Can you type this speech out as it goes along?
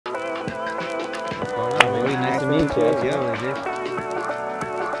meet you.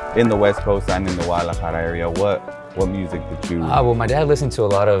 In the West Coast and in the Guadalajara area, what music did you? Well, my dad listened to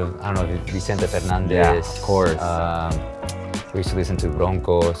a lot of, I don't know, Vicente Fernandez. Yeah, of course. We used to listen to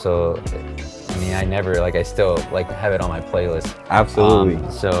Bronco, so I mean, I still have it on my playlist.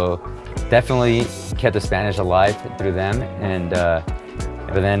 Absolutely. So definitely kept the Spanish alive through them, and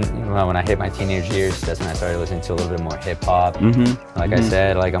but then when I hit my teenage years, that's when I started listening to a little bit more hip hop. I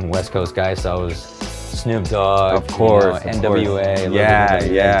said, I'm a West Coast guy, so I was Snoop Dogg, of course, NWA,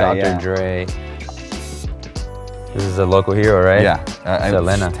 Dr. Dre. This is a local hero, right? Yeah,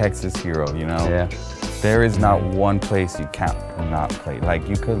 Selena. Texas hero, you know? Yeah. There is not one place you can't not play. Like,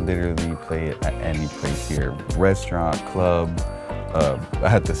 you could literally play it at any place here. Restaurant, club,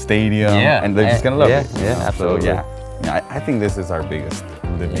 at the stadium, and they're just gonna love it. Yeah, absolutely. So, I think this is our biggest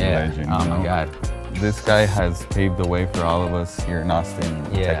living legend. Oh my God. This guy has paved the way for all of us here in Austin,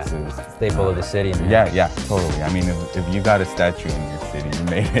 Texas. Staple of the city, man. Yeah, totally. I mean, if you got a statue in your city, you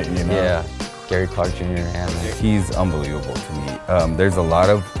made it, you know? Yeah. Gary Clark Jr. He's unbelievable to me. There's a lot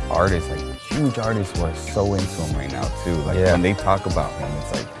of artists, huge artists who are so into him right now too. When they talk about him,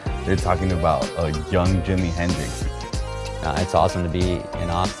 it's like they're talking about a young Jimi Hendrix. It's awesome to be in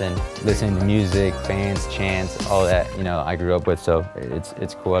Austin, listening to music, fans, chants, all that I grew up with. So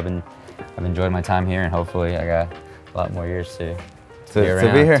it's cool. I've enjoyed my time here, and hopefully I got a lot more years to be around.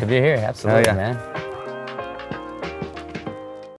 To be here. To be here, absolutely, man.